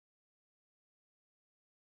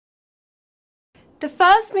The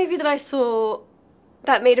first movie that I saw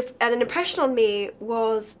that made an impression on me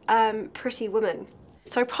was Pretty Woman.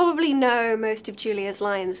 So I probably know most of Julia's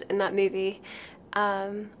lines in that movie.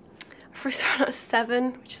 I probably saw it when I was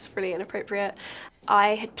 7, which is really inappropriate. I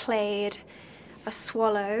had played a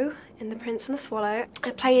swallow in The Prince and the Swallow.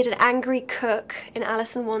 I played an angry cook in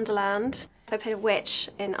Alice in Wonderland. I played a witch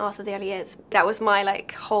in Arthur the Early Years. That was my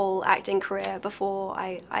whole acting career before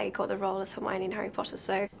I got the role as Hermione in Harry Potter.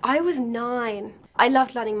 So I was 9. I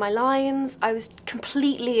loved learning my lines. I was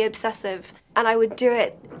completely obsessive, and I would do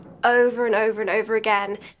it over and over and over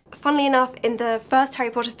again. Funnily enough, in the first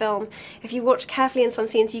Harry Potter film, if you watch carefully in some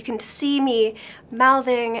scenes, you can see me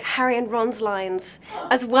mouthing Harry and Ron's lines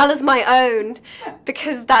as well as my own,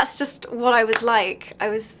 because that's just what I was like. I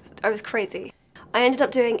was crazy. I ended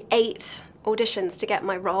up doing 8 auditions to get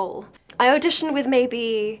my role. I auditioned with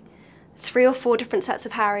maybe 3 or 4 different sets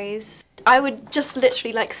of Harrys. I would just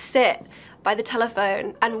literally sit by the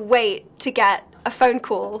telephone and wait to get a phone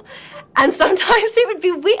call, and sometimes it would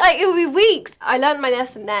be weeks. I learned my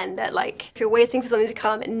lesson then that if you're waiting for something to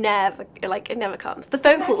come, it never comes. The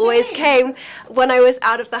phone call always came when I was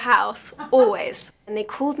out of the house, always. And they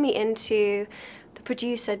called me into the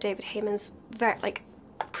producer David Heyman's very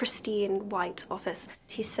pristine white office.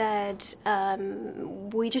 He said,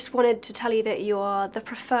 we just wanted to tell you that you are the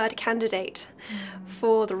preferred candidate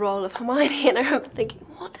for the role of Hermione. And I remember thinking,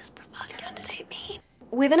 what does preferred candidate mean?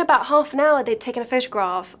 Within about half an hour, they'd taken a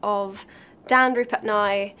photograph of Dan, Rupert and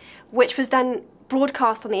I, which was then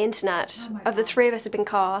broadcast on the internet. Of the 3 of us had been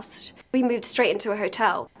cast. We moved straight into a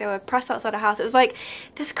hotel. They were pressed outside a house. It was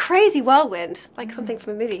this crazy whirlwind, something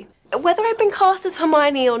from a movie. Whether I'd been cast as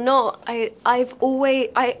Hermione or not, I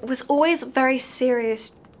was always a very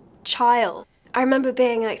serious child. I remember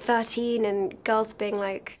being 13 and girls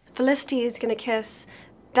being Felicity is gonna kiss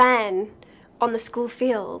Ben on the school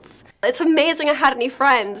fields. It's amazing I had any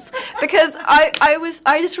friends, because I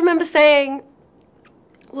just remember saying,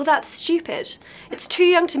 well, that's stupid. It's too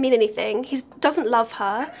young to mean anything. He doesn't love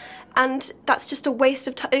her, and that's just a waste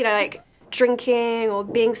of time. Drinking or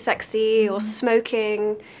being sexy or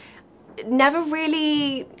smoking never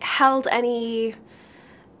really held any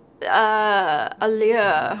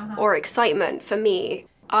allure or excitement for me.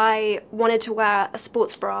 I wanted to wear a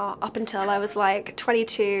sports bra up until I was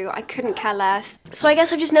 22. I couldn't care less. So I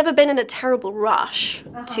guess I've just never been in a terrible rush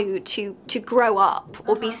to grow up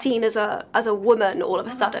or be seen as a woman all of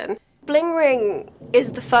a sudden. Bling Ring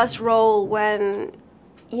is the first role when,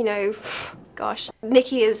 gosh,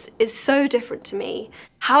 Nicki is so different to me.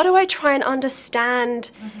 How do I try and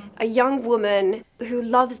understand a young woman who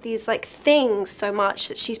loves these things so much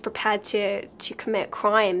that she's prepared to commit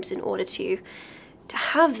crimes in order to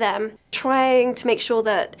have them? Trying to make sure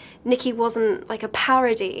that Nicki wasn't a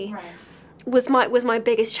parody was my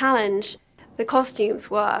biggest challenge. The costumes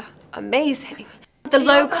were amazing. The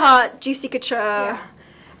low-cut, juicy couture,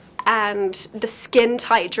 and the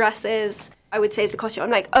skin-tight dresses, I would say, is the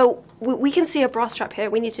costume. I'm oh, we can see a bra strap here.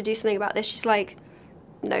 We need to do something about this. She's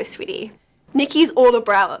no, sweetie. Nicki's all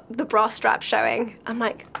about the bra strap showing. I'm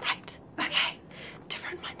right, okay,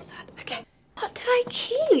 different mindset. Okay, what did I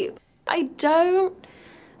keep? I don't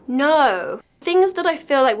know. Things that I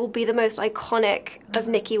feel will be the most iconic of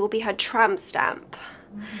Nicki will be her tramp stamp.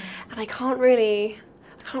 And I can't really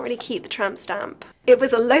keep the tramp stamp. It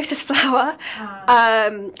was a lotus flower,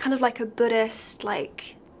 kind of a Buddhist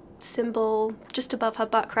symbol just above her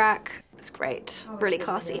butt crack. It was great, really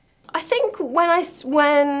classy. I think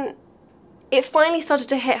when it finally started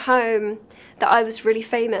to hit home that I was really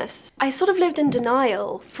famous, I sort of lived in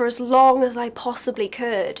denial for as long as I possibly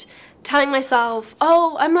could, telling myself,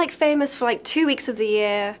 oh, I'm famous for 2 weeks of the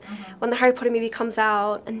year when the Harry Potter movie comes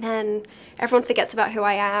out, and then everyone forgets about who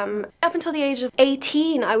I am. Up until the age of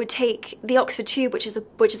 18, I would take the Oxford Tube, which is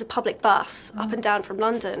a public bus up and down from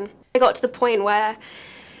London. I got to the point where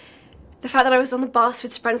the fact that I was on the bus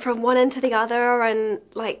would spread from one end to the other, and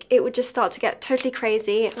it would just start to get totally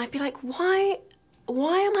crazy, and I'd be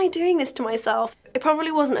why am I doing this to myself? It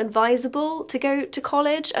probably wasn't advisable to go to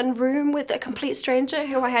college and room with a complete stranger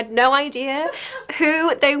who I had no idea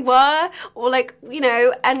who they were, or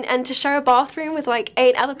and to share a bathroom with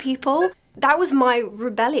 8 other people. That was my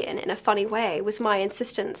rebellion in a funny way, was my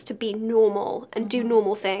insistence to be normal and do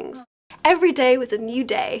normal things. Every day was a new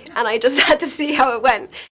day, and I just had to see how it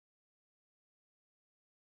went.